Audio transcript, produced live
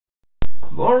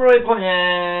Bonjour les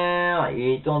premières, il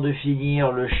est temps de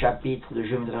finir le chapitre de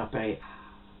géométrie repérée.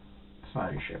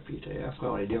 Enfin, le chapitre, et après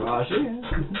on les débarrassé. Hein.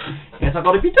 Il reste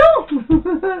encore des pitons. Je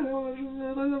me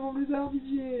reviendrai plus tard,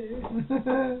 pitié.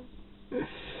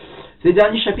 C'est le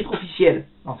dernier chapitre officiel,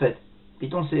 en fait.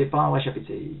 Python, c'est pas un vrai chapitre,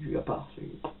 c'est du à part.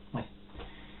 Ouais.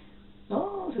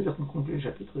 Non, c'est-à-dire qu'on conclut le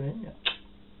chapitre.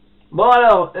 Bon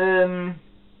alors, c'est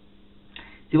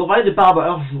pour parler de paraboles.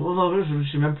 Alors,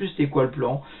 je sais même plus c'était quoi le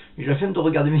plan. J'ai la flemme de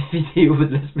regarder mes vidéos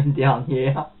de la semaine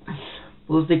dernière.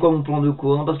 C'était quoi mon plan de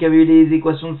cours? Non, parce qu'il y avait eu les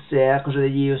équations de cercle, j'avais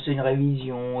dit c'est une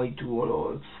révision et tout.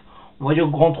 Alors, on va dire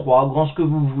grand 3, grand ce que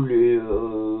vous voulez,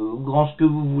 grand ce que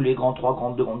vous voulez, grand 3,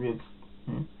 grand 2, grand 2.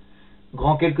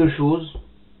 Grand quelque chose.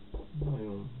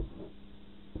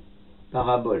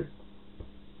 Parabole.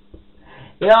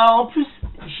 Et alors, en plus,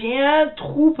 j'ai un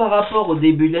trou par rapport au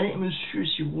début de l'année. Monsieur,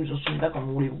 si vous vous en souvenez pas, comment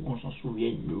voulez-vous qu'on s'en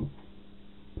souvienne, nous?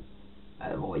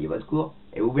 Vous voyez votre cours.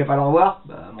 Et vous pouvez pas le revoir?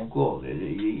 Bah, mon cours,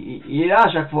 il est là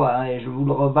à chaque fois, hein, et je vous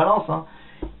le rebalance. Hein.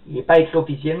 Il n'est pas écrit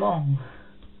officiellement.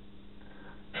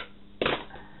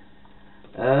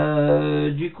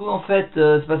 Du coup, en fait,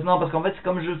 c'est pas parce qu'en fait, c'est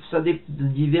comme ça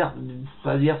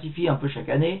diversifie un peu chaque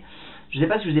année. Je sais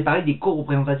pas si je vous ai parlé des courbes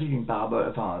représentatives d'une parabole,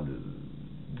 enfin,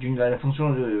 d'une fonction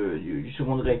du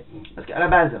second degré. Parce qu'à la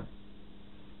base,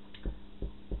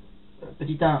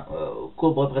 petit 1,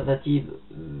 courbe représentative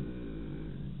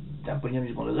d'un polynôme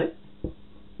du second degré.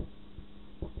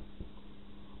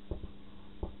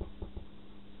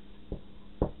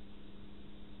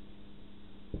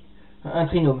 Un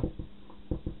trinôme.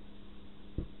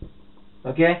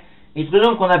 Ok? Et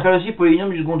trinôme qu'on appelle aussi polynôme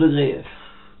du second degré.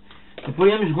 Le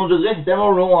polynôme du second degré, c'est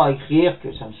tellement long à écrire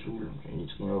que ça me saoule. J'ai dit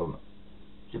trinôme.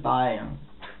 C'est pareil. Hein.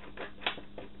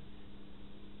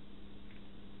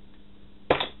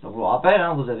 Donc, je vous rappelle,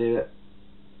 hein, vous avez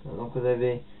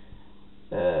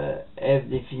f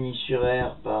défini sur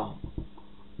R par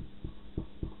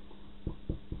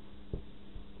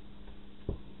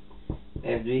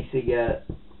f de x égale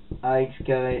ax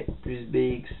carré plus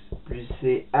bx plus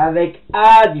c avec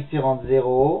a différentes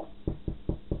 0.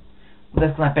 C'est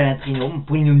ce qu'on appelle un trinôme, un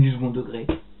polynôme du second degré.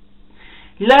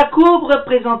 La courbe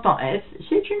représentant S,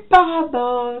 c'est une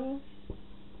parabole.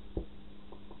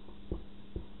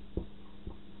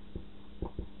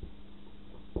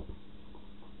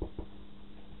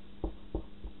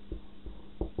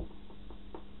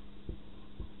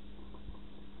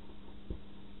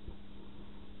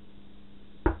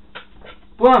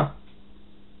 Point.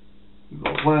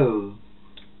 Bon, ouais,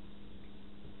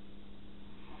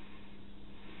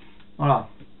 voilà.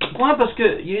 Point parce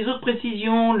que il y a les autres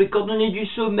précisions, les coordonnées du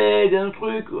sommet, d'un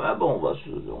truc. Ah bon, on va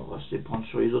se prendre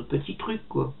sur les autres petits trucs,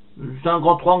 quoi. C'est un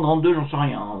grand 3, un grand 2, j'en sais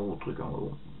rien. Hein, truc, hein,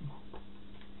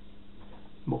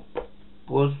 bon.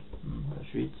 Pause. La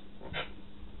suite.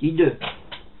 Petit 2.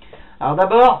 Alors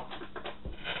d'abord,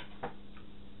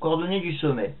 coordonnées du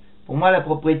sommet. Pour moi, la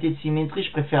propriété de symétrie,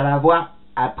 je préfère la voir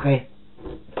après.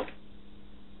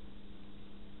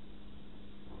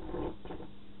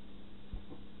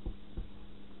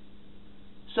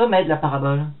 Sommet de la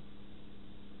parabole.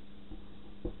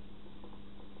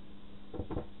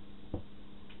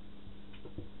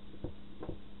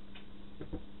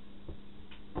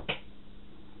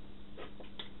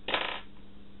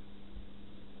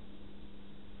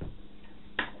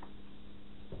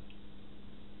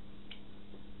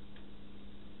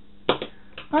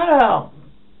 Alors,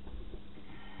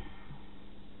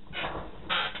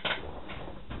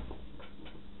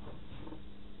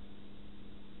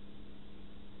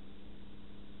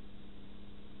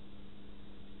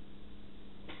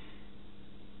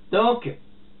 donc,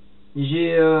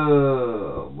 j'ai,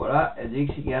 voilà, f de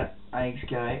x égale ax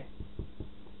carré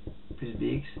plus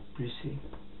bx plus c.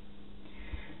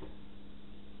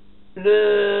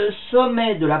 Le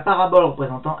sommet de la parabole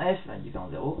représentant f, différent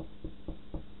 0,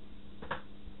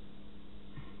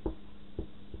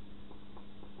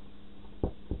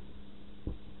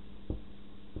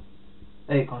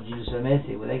 et quand je dis le sommet,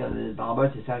 c'est, vous voyez, quand la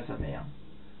parabole, c'est ça le sommet. Hein.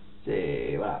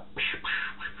 C'est, voilà,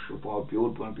 le point le plus haut,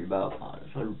 le point le plus bas, enfin,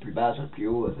 soit le plus bas, soit le plus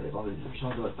haut, ça dépend de la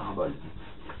puissance de votre parabole.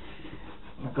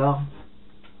 D'accord?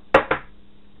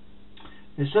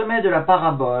 Le sommet de la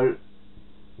parabole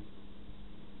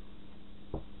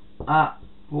a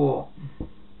pour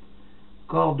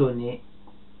coordonnées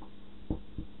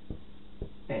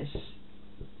S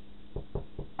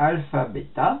alpha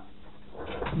bêta,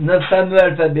 notre fameux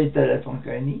alpha bêta de la forme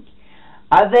canonique,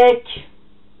 avec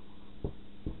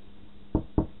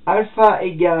alpha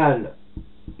égale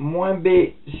moins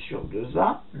b sur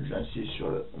 2a, j'insiste sur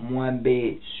le moins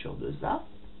b sur 2a,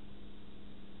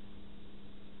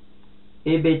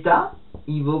 et bêta,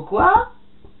 il vaut quoi?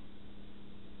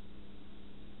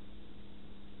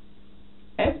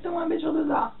 moins b sur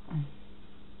 2a.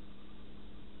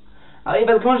 Ah oui,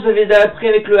 parce que moi je l'avais appris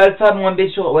avec le alpha moins b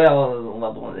sur... Ouais, on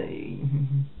va prendre...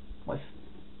 Bref.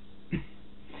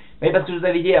 Oui, parce que je vous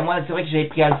avais dit, moi c'est vrai que j'avais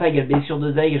pris alpha égale b sur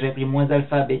 2a et que j'avais pris moins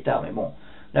alpha bêta, mais bon,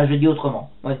 là je dis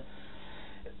autrement. Ouais.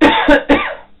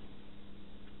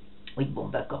 Oui, bon,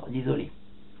 d'accord, désolé.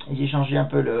 J'ai changé un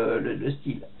peu le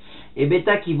style. Et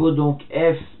bêta qui vaut donc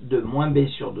f de moins b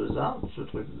sur 2a, ce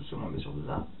truc de ce moins b sur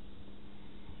 2a,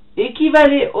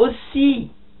 équivalait aussi,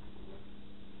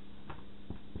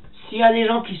 s'il y a des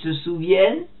gens qui se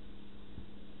souviennent,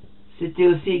 c'était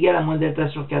aussi égal à moins delta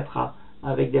sur 4a,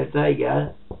 avec delta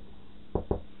égal,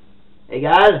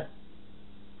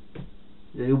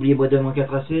 vous avez oublié moins 2 moins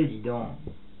 4ac, dis donc.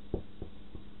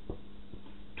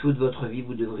 Toute votre vie,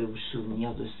 vous devrez vous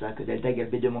souvenir de ça, que delta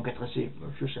égale b2 moins 4ac.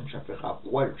 Ça me chafera à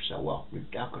poil le savoir plus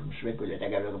tard, comme je fais que delta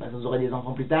égale... Vous aurez des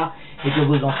enfants plus tard, et que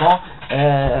vos enfants,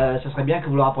 ça serait bien que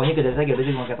vous leur appreniez que delta égale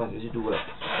b2 moins 4ac, c'est tout, voilà.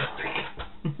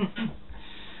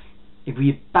 Et vous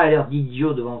n'ayez pas l'air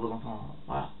d'idiot devant vos enfants,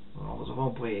 voilà. Devant vos enfants,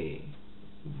 vous pourrez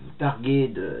vous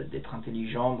targuer d'être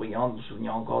intelligent, brillant, de vous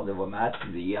souvenir encore de vos maths,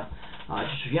 de dire, ah,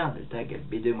 tu te souviens, delta égale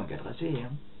b2 moins 4ac,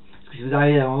 hein. Si vous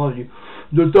arrivez à un moment, vous dites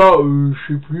delta, je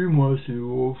sais plus, moi, c'est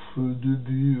off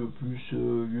 2b plus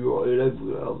et là,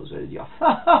 vous allez dire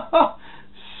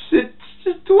c'est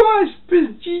toi, espèce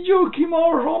d'idiot, qui m'a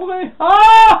engendré.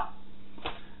 Ah,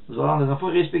 vous aurez des infos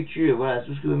respectueux. Voilà,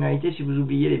 tout ce que vous méritez si vous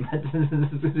oubliez les maths,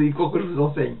 les cours que je vous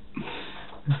enseigne.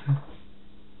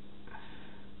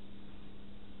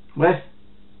 Bref.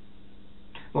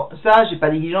 Bon, ça, j'ai pas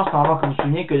d'exigence, normalement, comme vous vous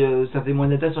souvenez que ça fait moins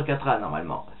delta sur 4a,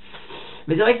 normalement.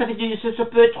 Mais c'est vrai que ça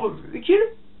peut être utile.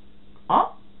 Hein?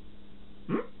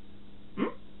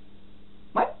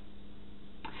 Ouais.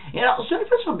 Et alors, sur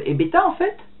alpha sur et bêta, en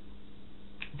fait,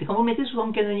 c'est quand vous mettez sous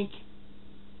forme canonique.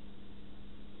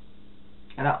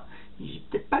 Alors, je vais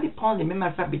peut-être pas les prendre les mêmes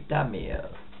alpha bêta, mais...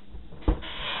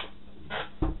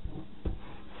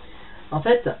 En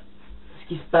fait, ce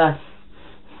qui se passe...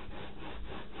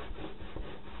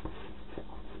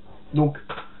 Donc,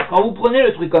 quand vous prenez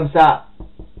le truc comme ça...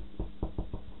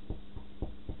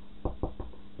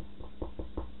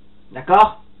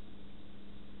 D'accord?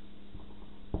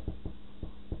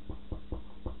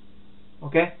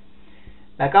 Ok?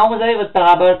 Là, quand vous avez votre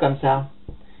parabole comme ça,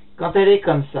 quand elle est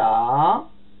comme ça,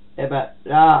 et ben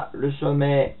là, le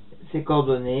sommet, c'est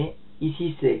coordonné.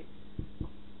 Ici, c'est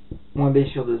moins b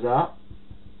sur 2a.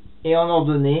 Et en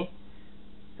ordonnée,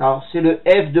 alors c'est le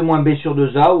f de moins b sur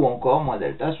 2a ou encore moins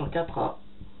delta sur 4a.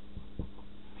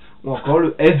 Ou encore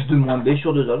le f de moins b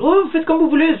sur 2a. Oh, vous faites comme vous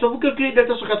voulez, soit vous calculez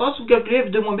delta sur 4a, soit vous calculez f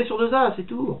de moins b sur 2a, c'est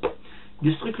tout.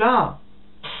 De ce truc-là.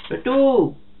 C'est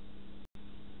tout.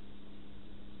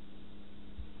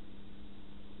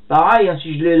 Pareil, hein,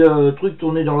 si je l'ai le truc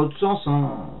tourné dans l'autre sens,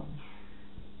 hein.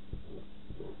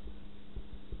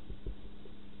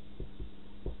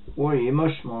 Ouais, il est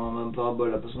moche, ma parabole,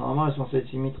 là, parce que normalement, elle est censée être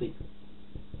symétrique.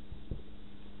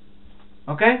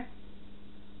 Ok?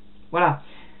 Voilà.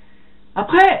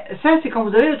 Après, ça, c'est quand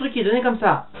vous avez le truc qui est donné comme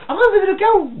ça. Après, vous avez le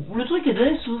cas où le truc est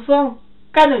donné sous forme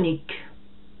canonique.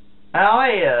 Alors,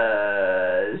 ouais,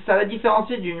 ça va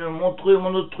différencier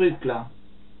mon autre truc, là.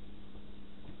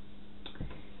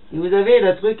 Et vous avez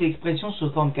le truc, l'expression sous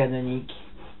forme canonique.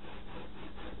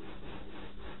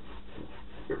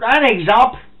 Un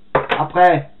exemple.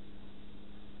 Après,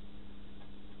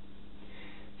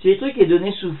 si le truc est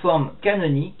donné sous forme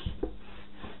canonique,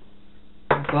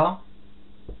 d'accord,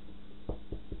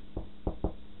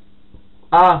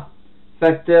 A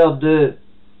facteur de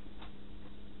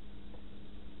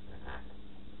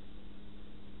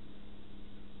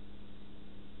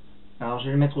alors je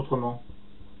vais le mettre autrement.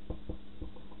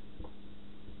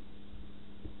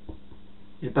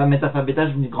 Je vais pas mettre alpha bêta,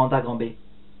 je vais mettre grand A grand B.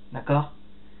 D'accord?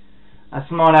 À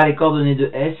ce moment-là, les coordonnées de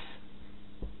S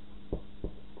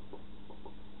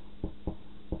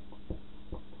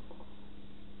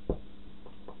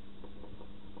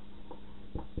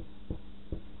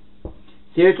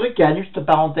c'est le truc qui annule cette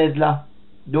parenthèse là.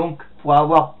 Donc, pour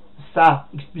avoir ça,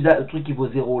 x plus a, le truc qui vaut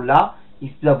 0 là,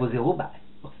 x plus a vaut 0, bah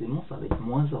forcément ça va être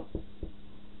moins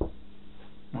 1.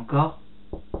 D'accord?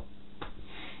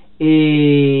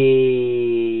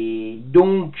 Et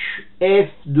donc, f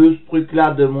de ce truc là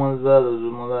de moins a, de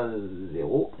moins a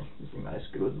 0, il me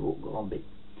reste que l'autre vaut grand B.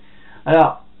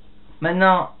 Alors,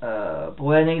 maintenant,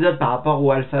 pour l'anecdote par rapport au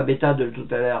alpha bêta de tout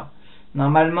à l'heure,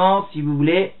 normalement, si vous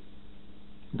voulez,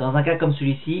 dans un cas comme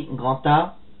celui-ci, grand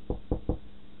A,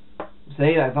 vous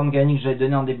savez, la forme mécanique que j'avais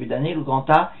donnée en début d'année, le grand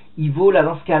A, il vaut là,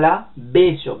 dans ce cas-là,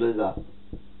 B sur 2A.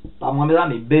 Pas moins B,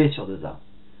 mais B sur 2A.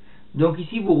 Donc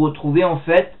ici, vous retrouvez en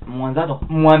fait moins A, donc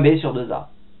moins B sur 2A.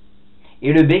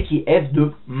 et le b qui est f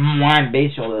de moins b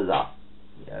sur 2a.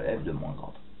 F de moins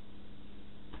grande.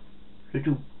 C'est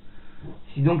tout.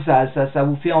 Si donc ça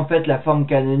vous fait en fait la forme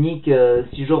canonique,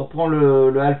 si je reprends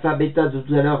le alpha bêta de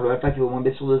tout à l'heure, le alpha qui vaut moins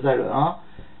b sur 2a, le 1,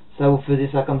 ça vous faisait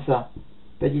ça comme ça.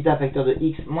 Petit a facteur de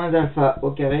x moins alpha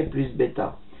au carré plus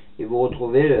bêta. Et vous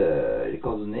retrouvez les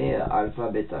coordonnées alpha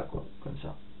bêta, quoi, comme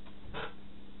ça.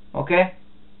 Ok?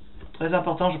 Très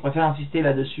important, je préfère insister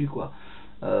là-dessus, quoi.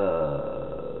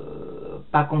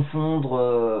 Pas confondre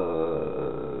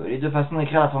les deux façons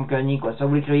d'écrire la forme canonique, quoi. Soit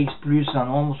vous l'écrivez x plus un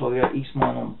nombre, soit vous l'écrivez x moins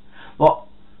un nombre. Bon.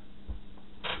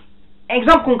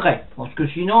 Exemple concret. Parce que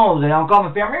sinon, vous allez encore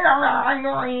me faire...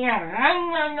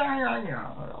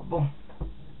 Alors, bon.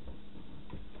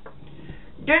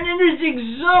 Donnez-nous des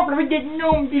exemples avec des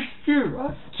nombres diffus.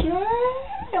 Ok.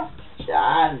 On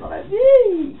calme dans la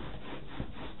vie.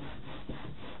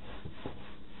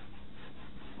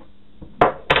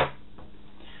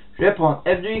 Je vais prendre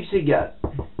f de x égale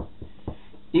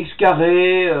x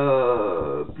carré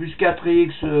plus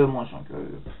 4x moins 5.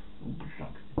 Plus 5.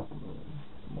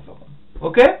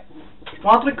 Ok? Je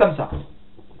prends un truc comme ça.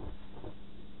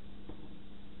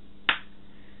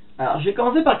 Alors, je vais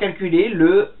commencer par calculer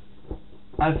le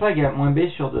alpha égale moins b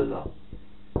sur 2a.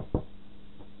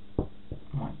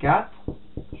 Moins 4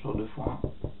 sur 2 fois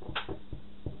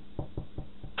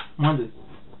 1. Moins 2.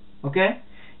 Ok?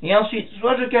 Et ensuite,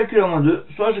 soit je calcule à moins 2,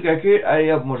 soit je calcule,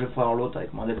 allez hop, moi je vais faire l'autre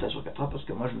avec moins delta sur 4a, parce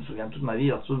que moi je me souviens toute ma vie,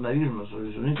 alors toute ma vie je me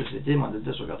souviens que c'était moins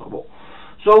delta sur 4a. Bon,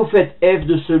 soit vous faites f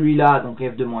de celui-là, donc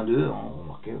f de moins 2, on va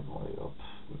marquer, bon, allez hop,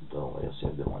 on va dire c'est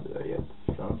f de moins 2, allez hop,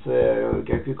 ça me fait le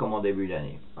calcul comme en début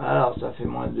d'année. Alors ça fait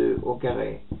moins 2 au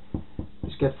carré,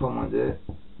 plus 4 fois moins 2,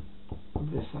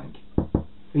 plus 5.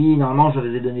 Oui, normalement je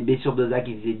vous ai donné b sur 2a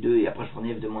qui faisait 2, et après je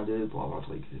prenais f de moins 2 pour avoir le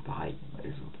truc, c'est pareil, je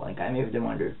prenais quand même f de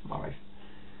moins 2, bon bref.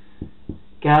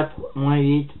 4, moins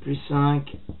 8, plus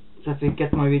 5, ça fait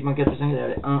 4 moins 8, moins 4 plus 5, ça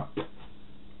fait 1.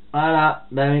 Voilà,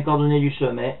 ben, les coordonnées du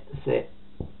sommet, c'est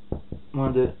moins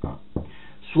 2, 1.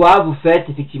 Soit vous faites,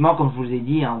 effectivement, comme je vous ai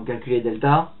dit, hein, vous calculez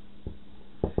delta.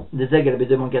 Delta égale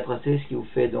b2 moins 4ac, ce qui vous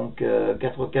fait donc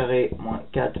 4 au carré moins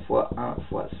 4 fois 1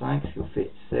 fois 5, ce qui vous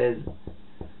fait 16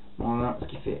 moins 1, ce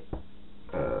qui fait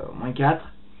moins 4.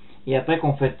 Et après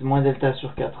qu'on fait moins delta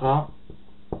sur 4a,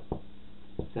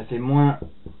 ça fait moins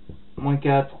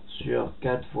 4 sur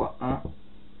 4 fois 1,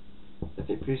 ça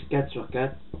fait plus 4 sur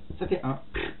 4, ça fait 1.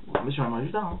 On va sur un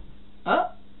résultat. Hein.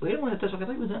 Ah, vous voyez, moins delta sur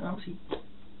 4 il vous donne 1 aussi.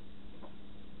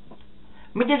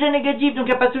 Mais déjà négatif, donc il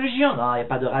n'y a pas de solution. Non, il n'y a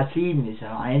pas de racine, mais ça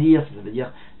ne veut rien dire.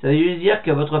 Ça veut juste dire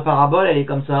que votre parabole, elle est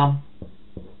comme ça.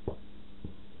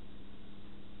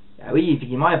 Ah oui,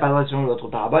 effectivement, il n'y a pas de relation. Votre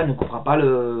parabole ne coupera pas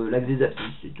l'axe des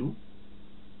abscisses, c'est tout.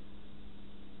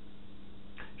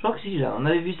 Je crois que si, on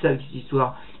avait vu ça avec cette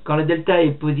histoire. Quand le delta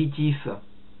est positif,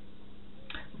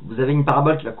 vous avez une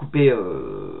parabole qui va couper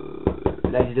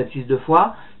l'axe des abscisses deux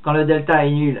fois. Quand le delta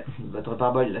est nul, votre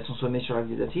parabole a son sommet sur l'axe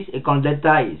des abscisses. Et quand le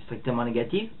delta est strictement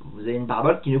négatif, vous avez une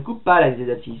parabole qui ne coupe pas l'axe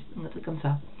des abscisses. Un truc comme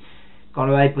ça. Quand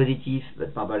le A est positif,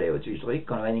 votre parabole est au-dessus du truc.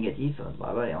 Quand le A est négatif, votre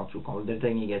parabole est en dessous. Quand le delta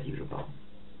est négatif, je parle.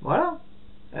 Voilà.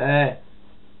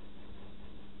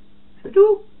 C'est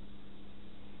tout.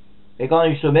 Et quand on a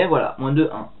du sommet, voilà, moins 2,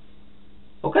 1.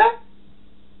 Ok?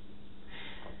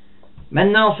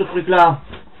 Maintenant, ce truc-là,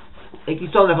 avec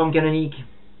l'histoire de la forme canonique.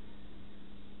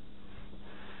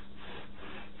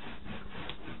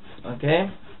 Ok?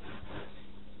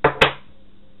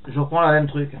 Je reprends le même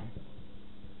truc.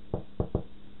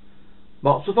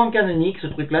 Bon, sous forme canonique, ce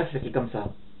truc-là, c'est écrit comme ça.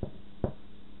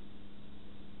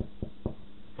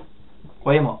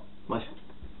 Croyez-moi. Bref.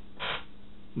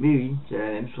 Oui, c'est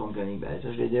la même sous forme canonique. Bah,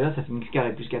 ça, je l'ai déjà, ça fait x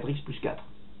carré plus 4x plus 4.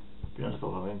 Plus 1, ça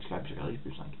fait x carré plus 4x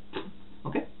plus 5.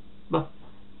 Ok? Bon.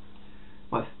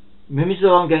 Bref. Même mis sous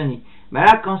forme canonique. Mais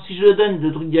là, si je donne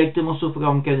le truc directement sous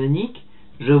forme canonique,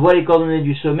 je vois les coordonnées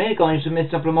du sommet. Les coordonnées du sommet,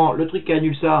 c'est simplement le truc qui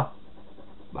annule ça.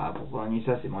 Bah, pour annuler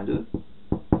ça, c'est moins 2.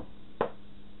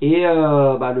 Et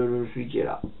bah, celui qui est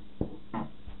là.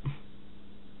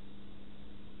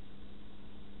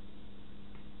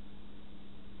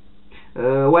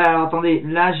 Ouais, alors attendez,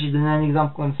 là j'ai donné un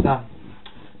exemple comme ça.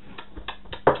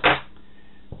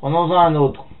 Prenons-en un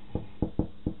autre.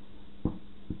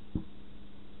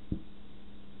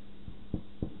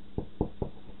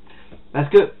 Parce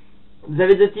que vous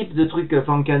avez deux types de trucs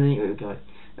forme canonique.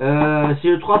 C'est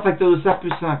le 3 facteur de ça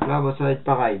plus 5. Là, bah, ça va être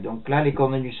pareil. Donc là, les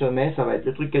coordonnées du sommet, ça va être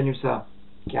le truc qui annule ça.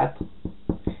 4.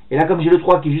 Et là, comme j'ai le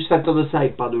 3 qui est juste facteur de ça et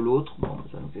pas de l'autre, bon,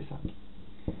 ça nous fait 5.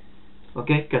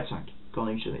 Ok, 4, 5.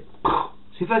 Coordonnées du sommet.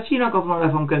 C'est facile hein, quand on a la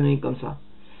forme canonique comme ça.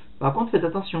 Par contre, faites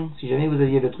attention. Si jamais vous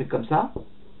aviez le truc comme ça,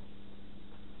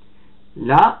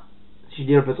 là, si tu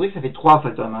développes le truc, ça fait 3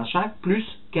 factoriel machin, plus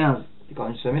 15. Les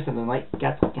coordonnées du sommet, ça me donnerait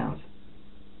 4, 15.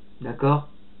 D'accord?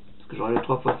 Parce que j'aurais le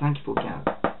 3 fois 5, il faut 15.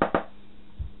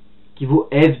 Qui vaut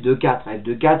f de 4. f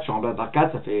de 4, je remplace par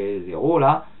 4, ça fait 0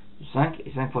 là. 5,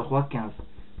 et 5 fois 3, 15.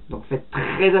 Donc faites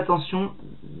très attention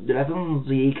de la façon dont vous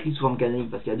avez écrit sous forme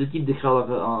canonique, parce qu'il y a deux types d'écriture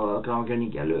en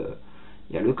canonique.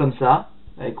 Il y a le comme ça,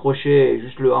 avec crochet et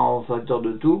juste le A en facteur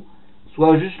de tout,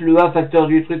 soit juste le A facteur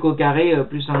du truc au carré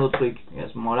plus un autre truc. Et à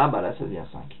ce moment-là, bah là ça devient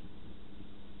 5.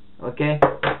 Ok?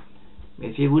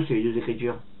 Méfiez-vous, c'est les deux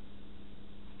écritures.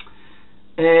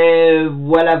 Et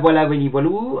voilà. Bon, je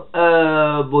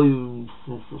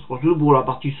pense que pour la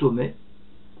partie sommet.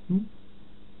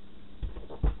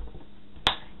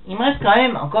 Il me reste quand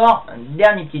même encore un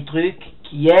dernier petit truc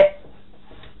qui est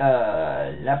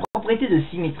la propriété de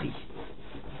symétrie.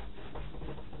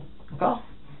 D'accord?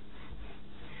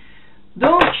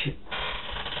 Donc,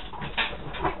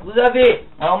 vous avez...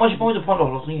 Alors moi j'ai pas envie de prendre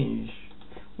l'ordre.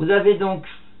 Vous avez donc...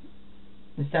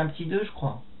 C'était un petit 2 je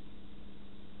crois.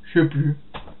 Je sais plus.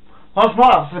 Franchement,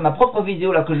 alors c'est ma propre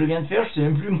vidéo là que je viens de faire. Je sais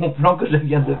même plus mon plan que je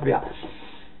viens de faire.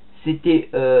 C'était...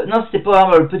 non, c'était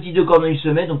pas le petit 2 coordonnées du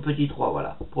sommet, donc petit 3,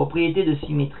 voilà. Propriété de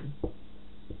symétrie.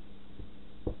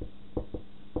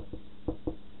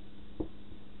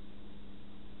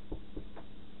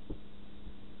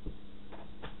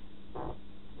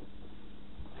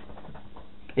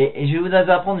 Et je vais vous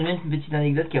apprendre une petite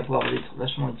anecdote qui va pouvoir vous être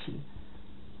vachement utile.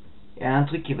 Il y a un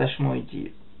truc qui est vachement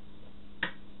utile.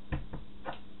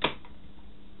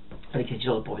 Avec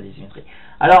l'écriture de propriété de symétrie.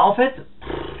 Alors en fait,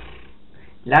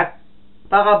 la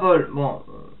parabole, bon...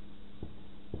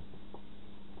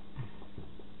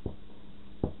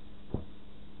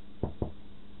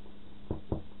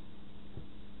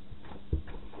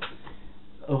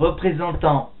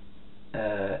 représentant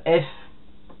f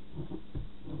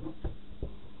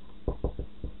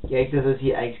qui est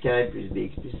associé à x carré plus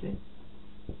bx plus c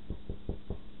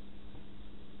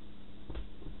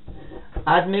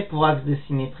admet pour axe de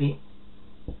symétrie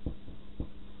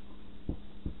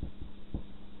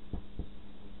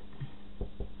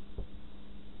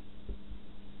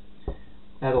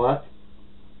à droite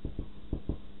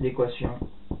l'équation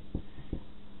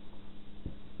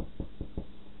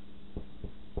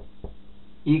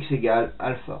x égale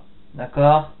alpha,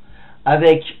 d'accord,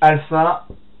 avec alpha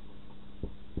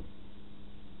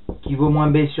qui vaut moins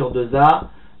b sur 2a,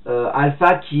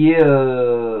 alpha qui est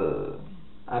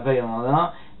alpha il y en a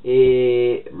un,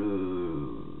 et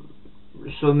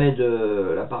le sommet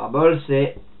de la parabole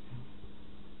c'est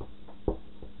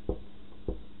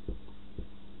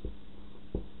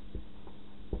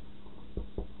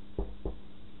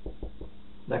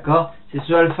d'accord, c'est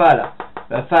ce alpha là.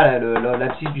 L'alpha,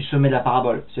 l'abscisse du sommet de la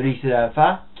parabole, celui qui c'est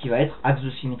l'alpha, qui va être axe de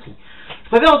symétrie. Je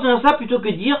préfère retenir ça plutôt que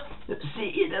dire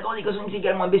c'est la droite d'équation x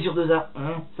égale moins b sur 2a.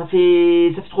 Ça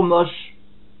fait trop moche.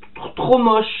 Trop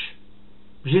moche.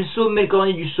 J'ai le sommet, le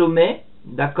coordonnée du sommet,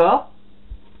 d'accord.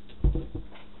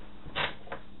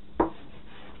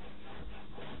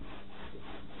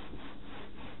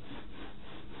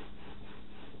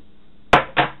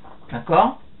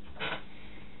 D'accord.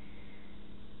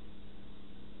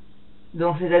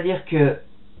 Donc c'est-à-dire que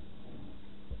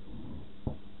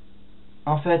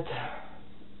en fait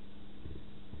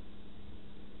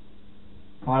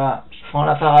voilà, je prends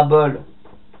la parabole,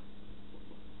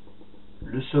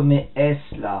 le sommet S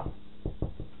là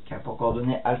qui a pour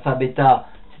coordonnées alpha bêta,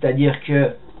 c'est-à-dire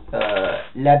que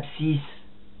l'abscisse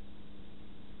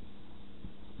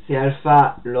c'est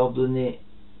alpha, l'ordonnée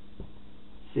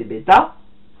c'est bêta.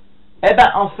 Et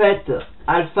ben en fait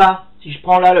alpha, si je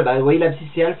prends là vous voyez l'abscisse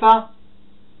c'est alpha.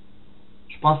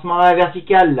 Je prends ce moment-là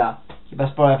vertical là, qui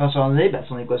passe par l'alpha sur l'ordonnée,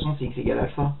 son équation c'est x égale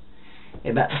alpha.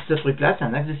 Et ben ce truc là c'est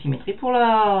un axe de symétrie pour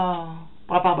la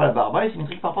parabole. La parabole est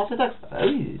symétrique par rapport à cet axe. Ah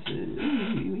oui,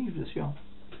 oui, bien sûr.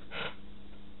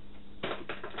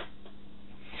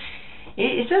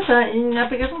 Et ça c'est une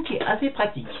application qui est assez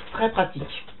pratique, très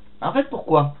pratique. En fait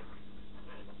pourquoi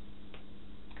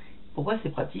c'est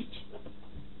pratique?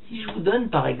 Si je vous donne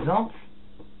par exemple,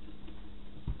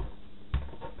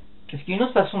 parce qu'il y a une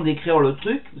autre façon d'écrire le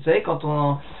truc, vous savez, quand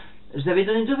on... Je vous avais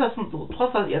donné il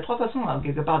y a trois façons, hein,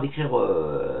 quelque part, d'écrire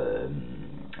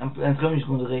un triangle du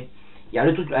second degré. Il y a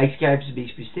le truc à x carré plus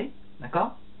bx plus c,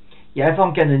 d'accord? Il y a la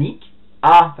forme canonique,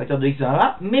 a facteur de x dans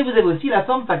a, mais vous avez aussi la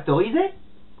forme factorisée.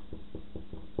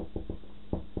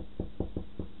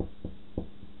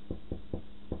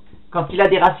 Quand il a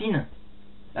des racines,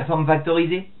 la forme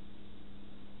factorisée.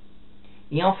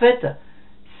 Et en fait,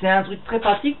 c'est un truc très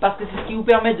pratique parce que c'est ce qui vous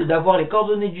permet d'avoir les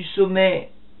coordonnées du sommet,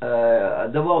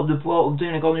 de pouvoir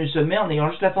obtenir les coordonnées du sommet en ayant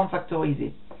juste la forme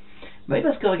factorisée. Oui,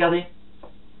 parce que regardez,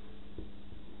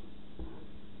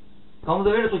 Quand vous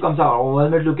avez le truc comme ça, alors on va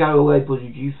mettre le carré au y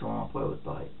positif, hein, après l'autre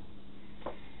pareil.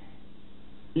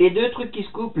 Les deux trucs qui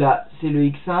se coupent là, c'est le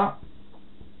x1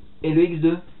 et le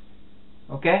x2.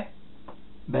 Ok?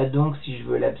 Bah donc si je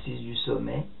veux l'abscisse du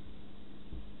sommet,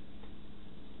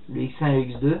 le x1 et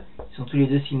le x2, ils sont tous les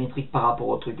deux symétriques par rapport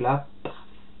au truc là.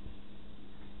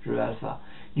 Je veux alpha.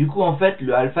 Du coup en fait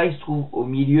le alpha il se trouve au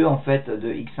milieu en fait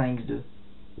de x1 x2.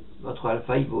 Votre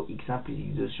alpha il vaut x1 plus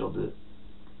x2 sur 2.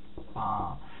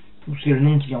 Enfin, c'est le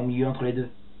nombre qui vient au milieu entre les deux.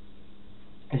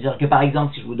 C'est-à-dire que par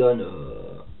exemple si je vous donne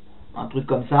un truc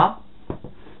comme ça,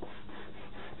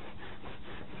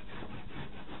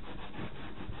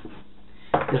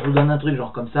 si je vous donne un truc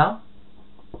genre comme ça,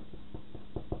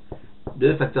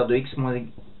 2 facteur de x moins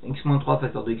 3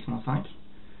 facteur de x moins 5,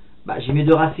 bah, j'ai mes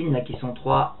deux racines là qui sont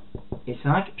 3 et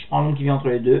 5, je prends le nombre qui vient entre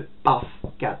les deux, paf,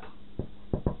 4.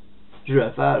 J'ai le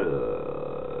alpha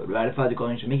de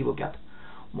coordonnées sommet qui vaut 4.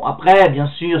 Bon après, bien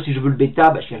sûr, si je veux le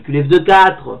bêta, bah, je calcule f de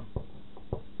 4.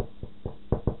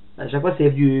 À chaque fois c'est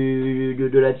f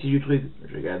de l'abscisse du truc,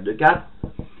 je calcule f de 4,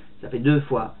 ça fait 2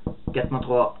 fois 4 moins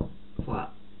 3 fois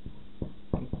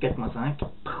 4 moins 5, ça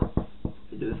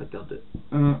fait 2 facteur de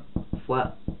 1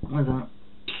 fois moins 1,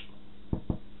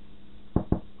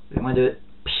 c'est moins 2,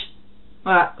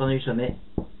 voilà, coordonnée du sommet,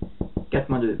 4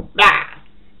 moins 2,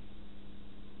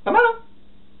 pas mal hein.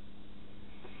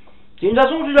 C'est une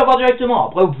façon de l'avoir directement.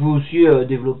 Après vous pouvez aussi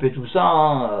développer tout ça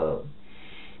hein,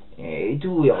 et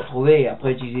tout, et retrouver et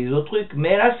après utiliser les autres trucs,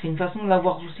 mais là c'est une façon de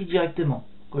l'avoir aussi directement,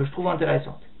 que je trouve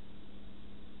intéressante.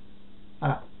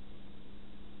 Voilà.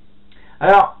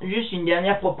 Alors, juste une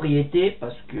dernière propriété,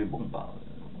 parce que bon bah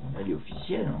elle est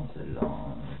officielle, hein, celle-là,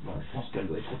 bah, je pense qu'elle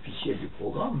doit être officielle du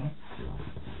programme. Hein.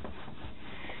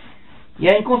 Il y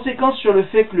a une conséquence sur le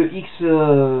fait que le x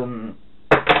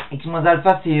moins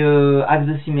alpha c'est axe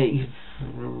de symétrie.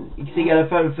 X égale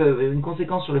alpha, une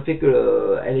conséquence sur le fait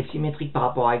que elle est symétrique par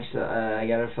rapport à x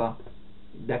égale alpha.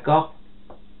 D'accord?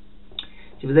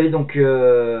 Si vous avez donc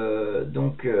le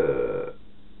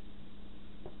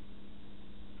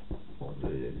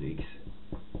x,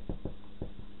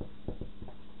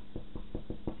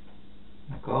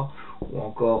 d'accord, ou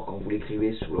encore quand vous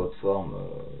l'écrivez sous l'autre forme,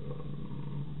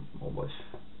 bon bref.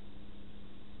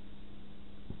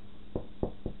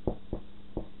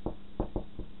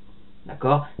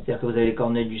 D'accord? C'est-à-dire que vous avez les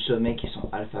coordonnées du sommet qui sont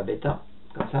alpha, bêta,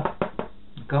 comme ça.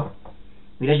 D'accord?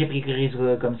 Mais là j'ai pris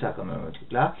comme ça, comme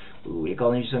truc là, où les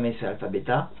coordonnées du sommet c'est alpha,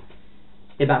 bêta.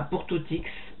 Et ben pour tout x,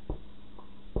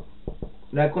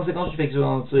 la conséquence du fait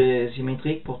que c'est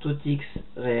symétrique, pour tout x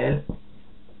réel,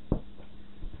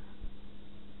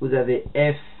 vous avez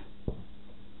f,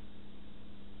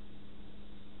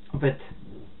 en fait,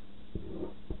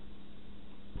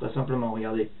 très simplement,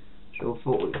 regardez,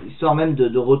 histoire même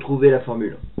de retrouver la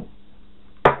formule.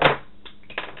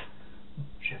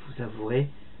 Je vais vous avouer,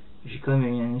 j'ai quand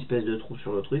même une espèce de trou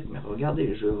sur le truc, mais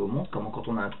regardez, je vous montre comment quand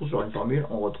on a un trou sur une formule,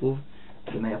 on retrouve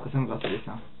de manière très simple grâce au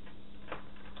dessin.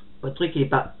 Votre truc il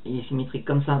est symétrique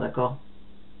comme ça, d'accord?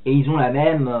 Et ils ont la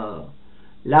même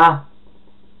là.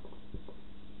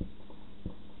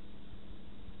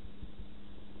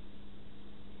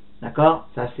 D'accord?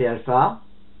 Ça c'est alpha.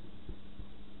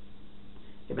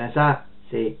 Et bien ça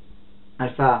c'est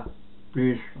alpha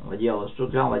plus, on va dire, ce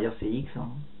truc là on va dire c'est x. Hein.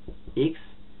 X.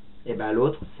 Et bien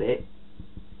l'autre c'est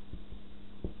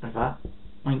alpha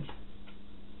moins x.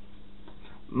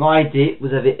 Moralité,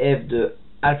 vous avez f de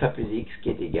alpha plus x qui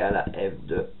est égal à f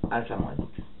de alpha moins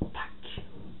x. Tac.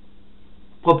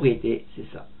 Propriété, c'est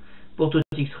ça. Pour tout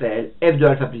x réel, f de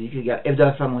alpha plus x égale f de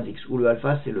alpha moins x, où le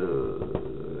alpha c'est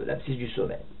l'abscisse du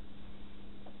sommet.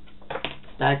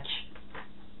 Tac.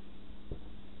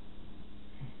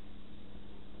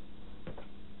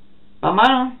 Pas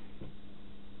mal, hein?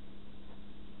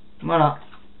 Voilà.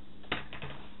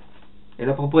 Et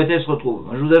la propriété elle se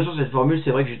retrouve. Je vous assure, cette formule, c'est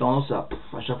vrai que j'ai tendance à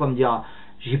chaque fois me dire,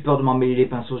 j'ai peur de m'emmêler les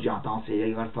pinceaux, je dis attends,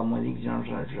 c'est alpha moins x,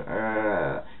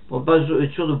 pour ne pas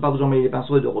être sûr de ne pas vous emmêler les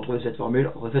pinceaux et de retrouver cette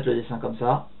formule, refaites le dessin comme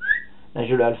ça. Là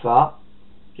j'ai le alpha,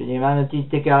 j'ai dit ma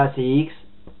petite écart c'est x,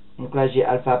 donc là j'ai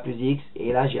alpha plus x,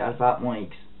 et là j'ai alpha moins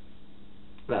x.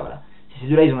 Là, voilà. Si ces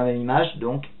deux là ils ont la même image,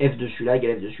 donc f de celui-là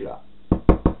égale f de celui-là.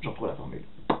 Je retrouve la formule.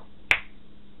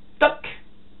 Toc.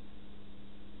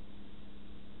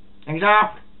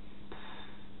 Exemple.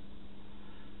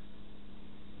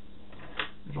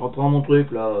 Je reprends mon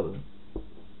truc là.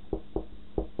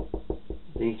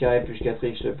 C'est x carré plus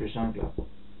 4x plus 5 là.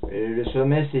 Et le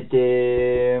sommet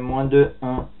c'était moins 2,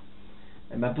 1.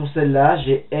 Et ben pour celle-là,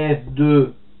 j'ai f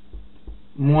de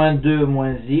moins 2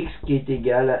 moins x qui est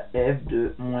égal à f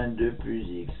de moins 2 plus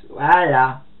x.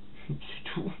 Voilà. C'est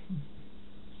tout.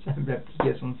 C'est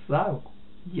l'application de ça.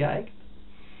 direct.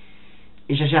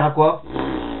 Et ça sert à quoi?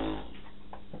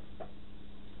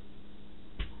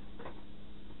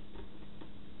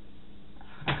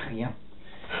 Rien.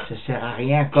 Ça sert à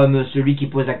rien comme celui qui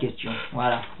pose la question.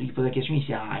 Voilà. Celui qui pose la question, il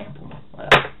sert à rien pour moi. Voilà.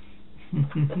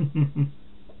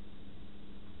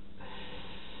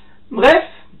 Bref.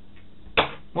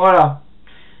 Voilà.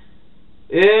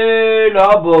 Et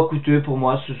là, bon, écoutez, pour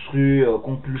moi, ce serait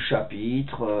conclut le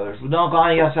chapitre. Je vous donne encore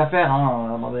un exercice à faire, hein,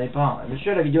 n'abandonnez pas.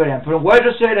 Monsieur, la vidéo, elle est un peu longue. Ouais, je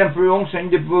sais, elle est un peu longue, c'est une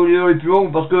des vidéos les plus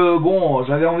longues, parce que, bon,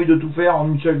 j'avais envie de tout faire en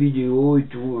une seule vidéo et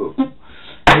tout.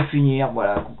 Et finir,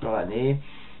 voilà, conclure l'année.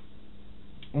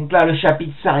 Donc là, le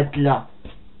chapitre s'arrête là.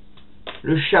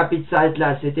 Le chapitre s'arrête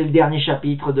là. C'était le dernier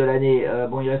chapitre de l'année.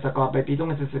 Bon, il reste encore un Python,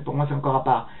 mais ça, pour moi, c'est encore à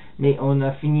part. Mais on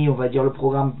a fini, on va dire, le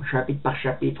programme chapitre par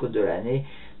chapitre de l'année.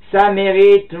 Ça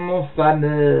mérite mon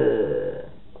fameux.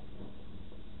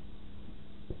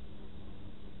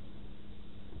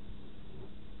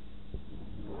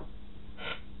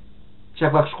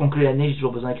 Chaque fois que je conclue l'année, j'ai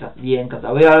toujours besoin d'écrire bien comme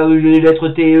ça. Oui, les lettres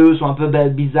TE sont un peu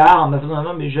bizarres,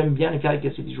 mais j'aime bien les faire avec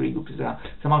des jolis boucles. Ça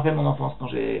me rappelle mon enfance quand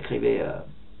j'écrivais.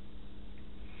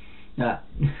 Voilà.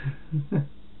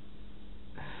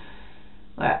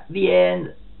 Voilà, the end.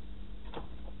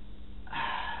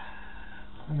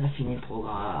 On a fini le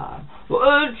programme.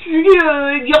 Tu dis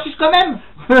exercice quand même.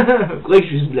 Vous croyez que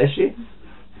je suis juste lâché?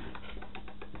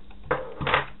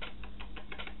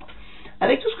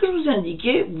 Avec tout ce que je vous ai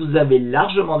indiqué, vous avez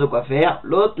largement de quoi faire.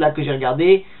 L'autre, là, que j'ai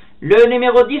regardé, le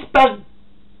numéro 10, page...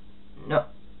 Non,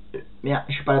 merde,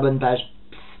 je suis pas à la bonne page.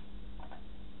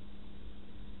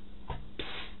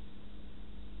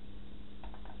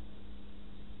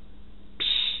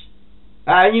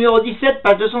 Ah, numéro 17,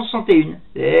 page 261.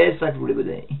 C'est ça que je voulais vous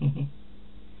donner.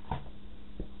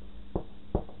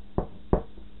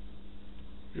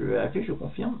 Je vérifie, je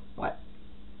confirme. Ouais.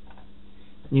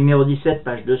 Numéro 17,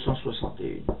 page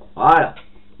 261. Voilà.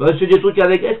 Bah, c'est des trucs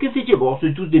avec... Est-ce que c'est... Bon,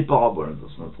 c'est tous des paraboles,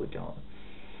 c'est un truc. Hein.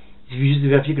 Il suffit juste de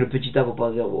vérifier que le petit a vaut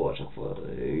pas 0 à chaque fois.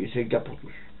 C'est le cas pour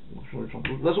tous. De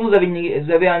toute façon, vous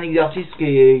avez un exercice qui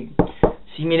est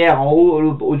similaire en haut,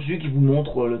 au-dessus, qui vous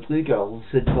montre le truc. Alors, vous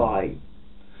faites pareil.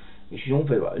 Et sinon, on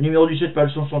fait voilà. Numéro 17,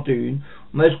 page 161.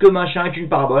 Est-ce que machin est une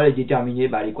parabole et déterminer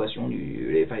l'équation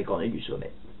les coordonnées du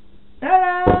sommet.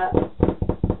 Voilà.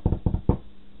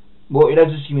 Bon, et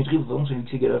l'axe de symétrie, de toute façon, c'est lui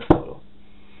qui s'égale à le faire. Alors.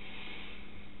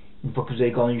 Une fois que vous avez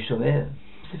les coordonnées du sommet,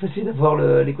 c'est facile d'avoir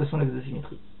l'équation de l'axe de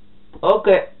symétrie. Ok.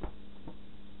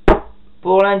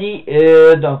 Pour lundi,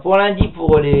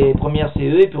 pour les premières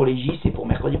CE et pour les J, c'est pour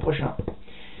mercredi prochain.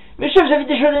 Mais chef, vous avez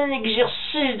déjà donné un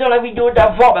exercice dans la vidéo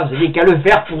d'avant. Bah, vous aviez qu'à le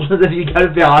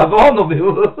faire avant, non mais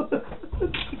oh.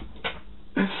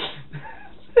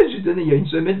 J'ai donné il y a une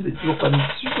semaine, vous êtes toujours pas mis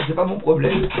dessus, c'est pas mon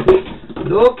problème.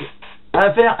 Donc,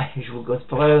 à faire, je vous gosse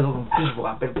pas, en plus je vous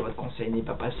rappelle que votre conseil n'est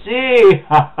pas passé.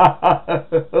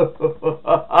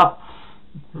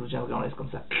 Je vous tiendrai en laisse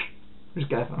comme ça,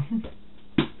 jusqu'à la fin.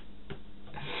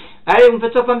 Allez, vous me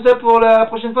faites ça comme ça pour la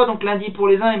prochaine fois, donc lundi pour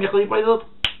les uns et mercredi pour les autres.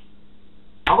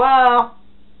 Au revoir.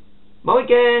 Bon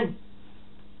week-end.